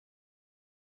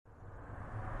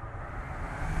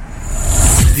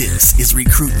This is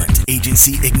Recruitment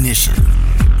Agency Ignition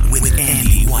with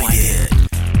Andy Whitehead.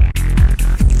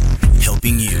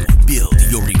 Helping you build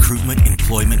your recruitment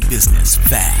employment business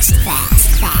fast.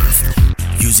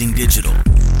 Using digital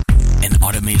and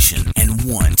automation and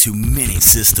one-to-many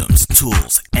systems,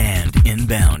 tools, and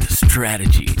inbound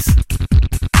strategies.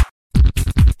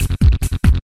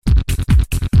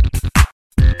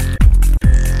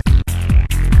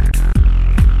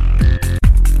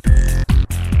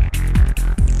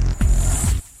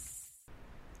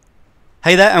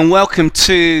 Hey there, and welcome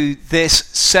to this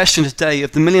session today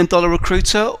of the $1 Million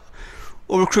Recruiter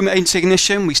or Recruitment Agency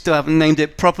Ignition. We still haven't named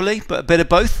it properly, but a bit of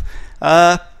both.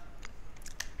 I'm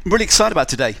really excited about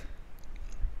today.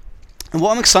 And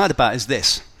what I'm excited about is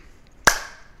this.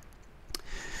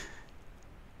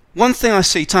 One thing I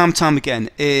see time and time again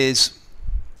is,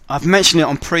 I've mentioned it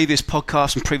on previous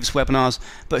podcasts and previous webinars,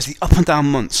 but it's the up and down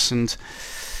months, and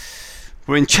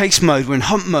we're in chase mode, we're in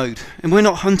hunt mode, and we're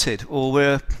not hunted, or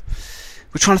we're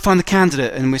trying to find the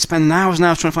candidate, and we're spending hours and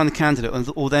hours trying to find the candidate,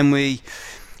 or then we're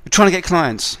trying to get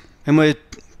clients, and we're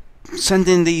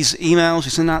sending these emails, we're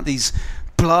sending out these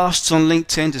blasts on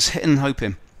LinkedIn, just hitting and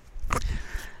hoping.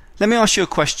 Let me ask you a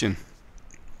question.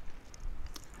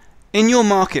 In your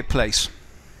marketplace,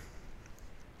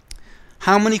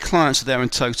 how many clients are there in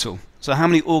total? So how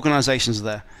many organizations are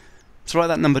there? So write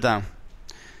that number down.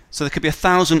 So there could be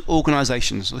 1,000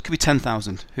 organizations, or there could be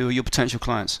 10,000 who are your potential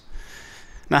clients.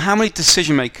 Now, how many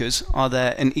decision makers are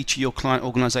there in each of your client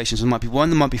organizations? There might be one,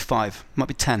 there might be five, there might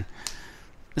be 10.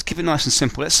 Let's keep it nice and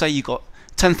simple. Let's say you've got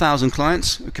 10,000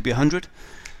 clients, it could be 100.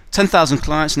 10,000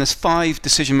 clients, and there's 5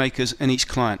 decision makers in each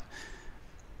client.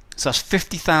 So that's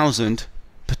 50,000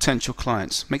 potential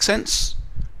clients. Make sense?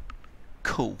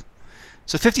 Cool.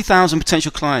 So 50,000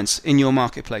 potential clients in your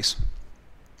marketplace.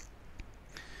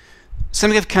 Same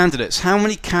with candidates. How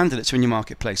many candidates are in your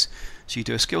marketplace? So you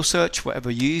do a skill search,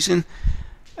 whatever you're using,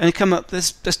 and you come up,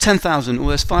 there's 10,000, or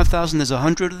there's 5,000, there's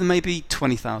 100, or there may be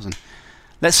 20,000.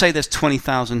 Let's say there's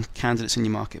 20,000 candidates in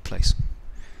your marketplace.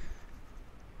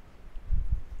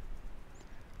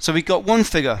 So we've got one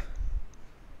figure.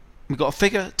 We've got a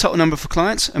figure, total number for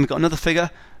clients, and we've got another figure,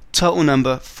 total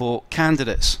number for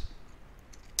candidates.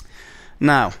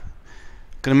 Now, I'm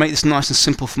going to make this nice and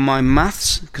simple for my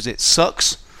maths, because it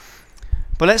sucks.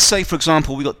 But let's say, for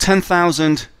example, we've got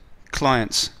 10,000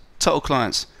 clients, total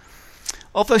clients.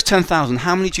 Of those 10,000,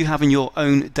 how many do you have in your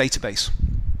own database?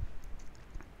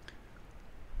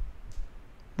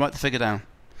 Write the figure down.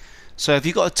 So if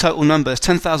you've got a total number, there's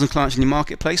 10,000 clients in your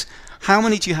marketplace, how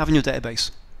many do you have in your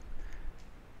database?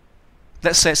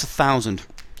 Let's say it's 1,000.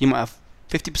 You might have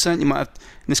 50%, you might have,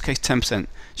 in this case, 10%. So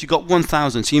you've got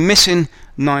 1,000, so you're missing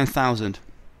 9,000.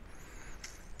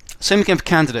 Same again for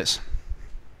candidates.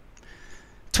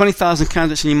 20,000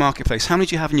 candidates in your marketplace. How many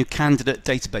do you have in your candidate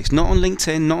database? Not on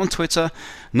LinkedIn, not on Twitter,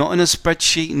 not in a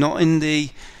spreadsheet, not in the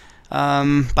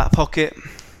back pocket.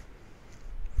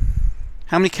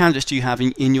 How many candidates do you have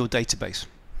in your database?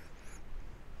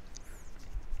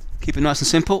 Keep it nice and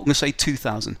simple. I'm going to say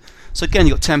 2,000. So again,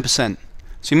 you've got 10%.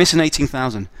 So you're missing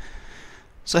 18,000.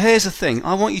 So here's the thing.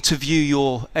 I want you to view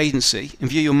your agency and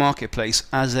view your marketplace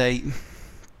as an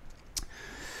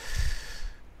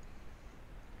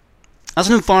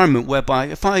environment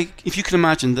whereby, if you can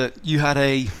imagine that you had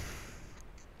the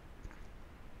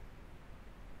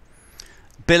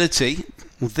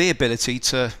ability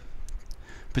to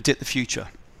predict the future,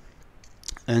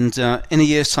 and in a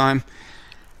year's time,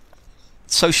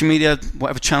 social media,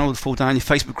 whatever channel will fall down, your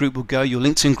Facebook group will go, your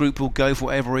LinkedIn group will go for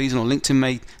whatever reason, or LinkedIn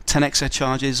may 10x their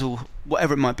charges, or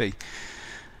whatever it might be.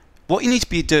 What you need to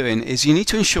be doing is you need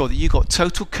to ensure that you've got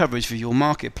total coverage for your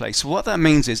marketplace. So what that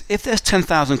means is, if there's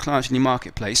 10,000 clients in your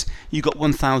marketplace, you've got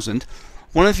 1,000.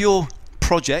 One of your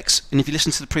projects, and if you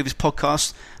listen to the previous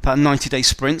podcast about 90-day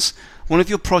sprints, one of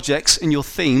your projects and your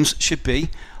themes should be,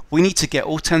 we need to get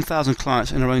all 10,000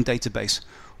 clients in our own database.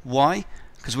 Why?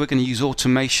 Because we're going to use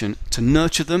automation to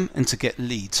nurture them and to get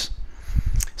leads.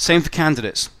 Same for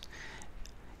candidates.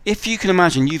 If you can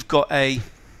imagine you've got a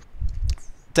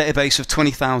database of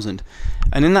 20,000,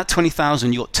 and in that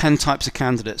 20,000 you've got 10 types of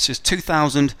candidates. There's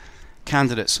 2,000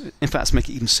 candidates. In fact, to make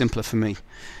it even simpler for me,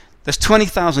 there's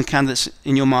 20,000 candidates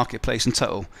in your marketplace in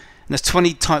total, and there's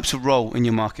 20 types of role in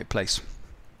your marketplace.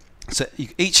 So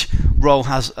each role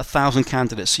has 1,000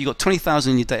 candidates. So you've got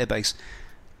 20,000 in your database,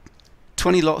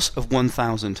 20 lots of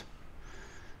 1,000,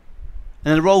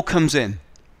 and the role comes in.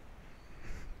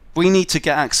 We need to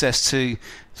get access to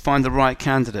find the right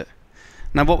candidate.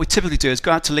 Now what we typically do is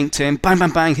go out to LinkedIn, bang, bang,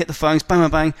 bang, hit the phones, bang, bang,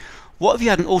 bang. What if you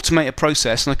had an automated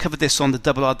process? And I covered this on the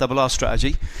RRR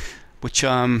strategy, which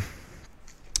we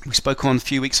spoke on a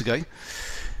few weeks ago.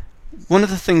 One of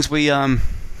the things we want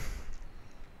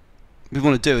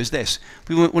to do is this.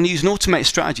 We want to use an automated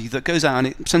strategy that goes out and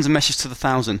it sends a message to the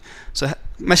 1,000. So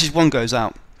message 1 goes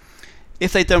out.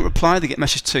 If they don't reply, they get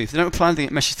message 2. If they don't reply, they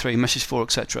get message 3, message 4,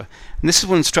 etc. And this is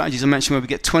one of the strategies I mentioned where we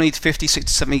get 20 to 50,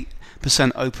 60 to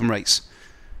 70% open rates.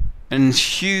 And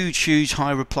huge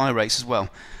high reply rates as well.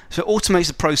 So it automates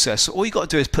the process. So all you've got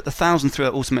to do is put the 1,000 through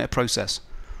that automated process.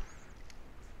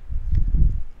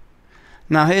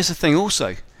 Now here's the thing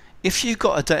also. If you've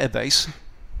got a database,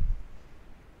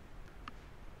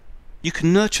 you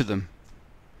can nurture them.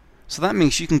 So that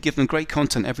means you can give them great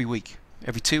content every week,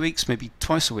 every 2 weeks, maybe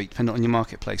twice a week, depending on your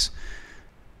marketplace.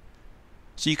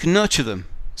 So you can nurture them.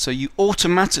 So you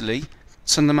automatically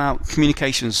send them out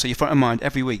communications, so you're front of mind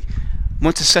every week.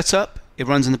 Once it's set up, it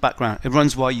runs in the background. It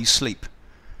runs while you sleep.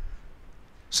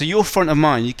 So you're front of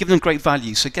mind. You give them great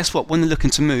value. So guess what? When they're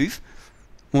looking to move,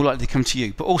 more likely to come to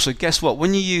you. But also, guess what?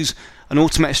 When you use an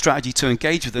automated strategy to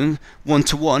engage with them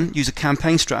one-to-one, use a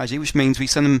campaign strategy, which means we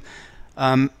send them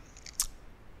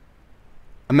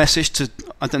a message to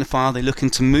identify are they looking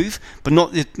to move, but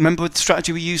not remember the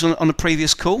strategy we used on the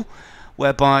previous call,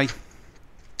 whereby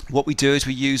what we do is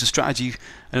we use a strategy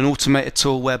and an automated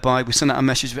tool whereby we send out a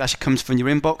message that actually comes from your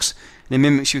inbox and it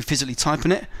mimics you physically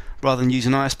typing it rather than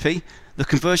using ISP. The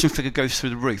conversion figure goes through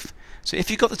the roof. So if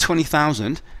you've got the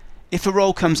 20,000, if a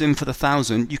role comes in for the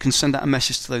 1,000, you can send out a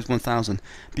message to those 1,000.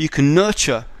 But you can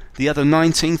nurture the other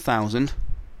 19,000,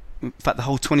 in fact the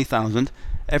whole 20,000,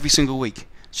 every single week.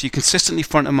 So you're consistently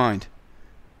front of mind.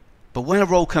 But when a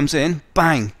role comes in,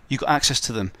 bang, you've got access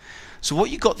to them. So what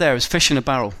you've got there is fish in a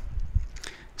barrel.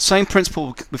 Same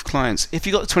principle with clients. If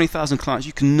you've got the 20,000 clients,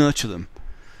 you can nurture them.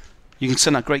 You can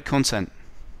send out great content.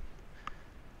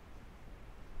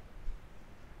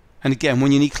 And again,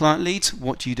 when you need client leads,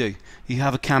 what do? You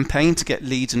have a campaign to get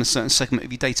leads in a certain segment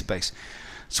of your database.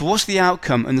 So what's the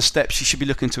outcome and the steps you should be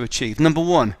looking to achieve? Number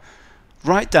 1,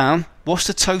 write down what's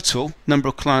the total number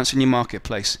of clients in your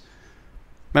marketplace.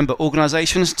 Remember,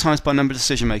 organizations times by number of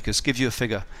decision makers gives you a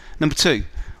figure. Number 2,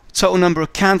 total number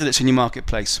of candidates in your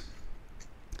marketplace.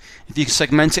 If you can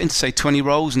segment it into, say, 20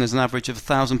 roles and there's an average of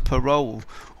 1,000 per role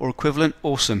or equivalent,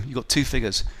 awesome. You've got 2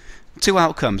 figures. 2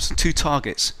 outcomes, 2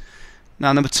 targets.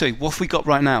 Now, number 2, what have we got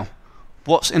right now?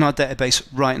 What's in our database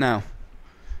right now?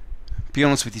 Be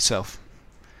honest with yourself.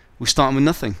 We're starting with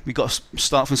nothing. We've got to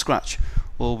start from scratch.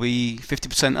 Or we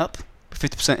 50% up,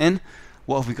 50% in.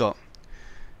 What have we got?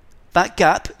 That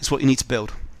gap is what you need to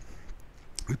build.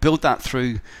 We build that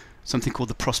through something called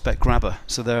the prospect grabber.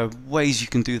 So there are ways you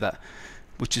can do that,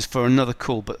 which is for another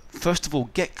call. But first of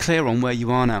all, get clear on where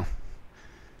you are now.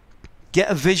 Get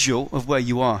a visual of where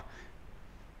you are.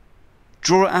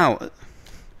 Draw it out.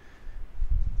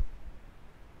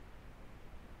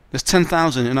 There's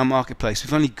 10,000 in our marketplace.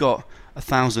 We've only got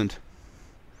 1,000.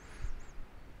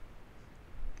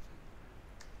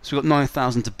 So we've got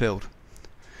 9,000 to build.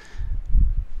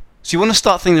 So you want to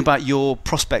start thinking about your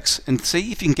prospects and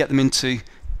see if you can get them into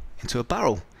a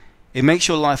barrel. It makes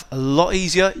your life a lot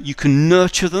easier. You can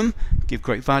nurture them, give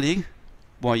great value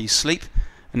while you sleep.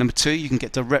 And number 2, you can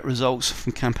get direct results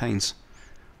from campaigns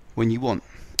when you want.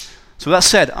 So with that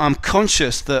said, I'm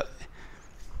conscious that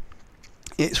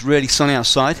it's really sunny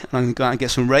outside and I'm going to go out and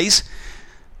get some rays.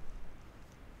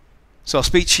 So I'll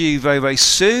speak to you very, very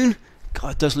soon.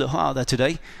 God, it does look hot out there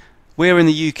today. We're in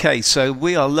the UK, so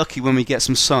we are lucky when we get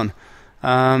some sun.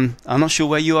 I'm not sure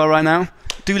where you are right now.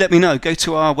 Do let me know. Go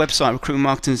to our website,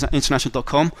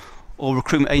 recruitmentmarketinginternational.com or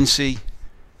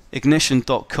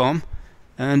recruitmentagencyignition.com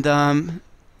and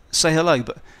say hello.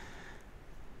 But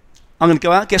I'm going to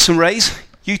go out, get some rays.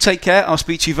 You take care. I'll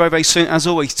speak to you very, very soon. As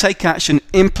always, take action,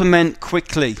 implement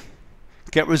quickly,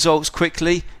 get results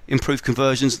quickly, improve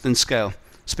conversions, then scale.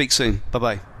 Speak soon.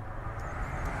 Bye-bye.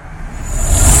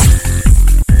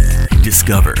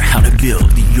 Discover how to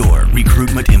build your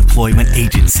recruitment employment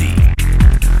agency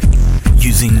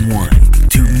using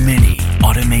one-to-many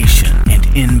automation and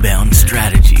inbound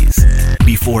strategies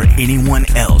before anyone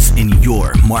else in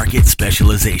your market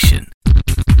specialization.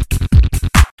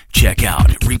 Check out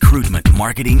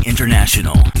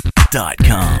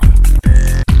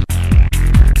recruitmentmarketinginternational.com.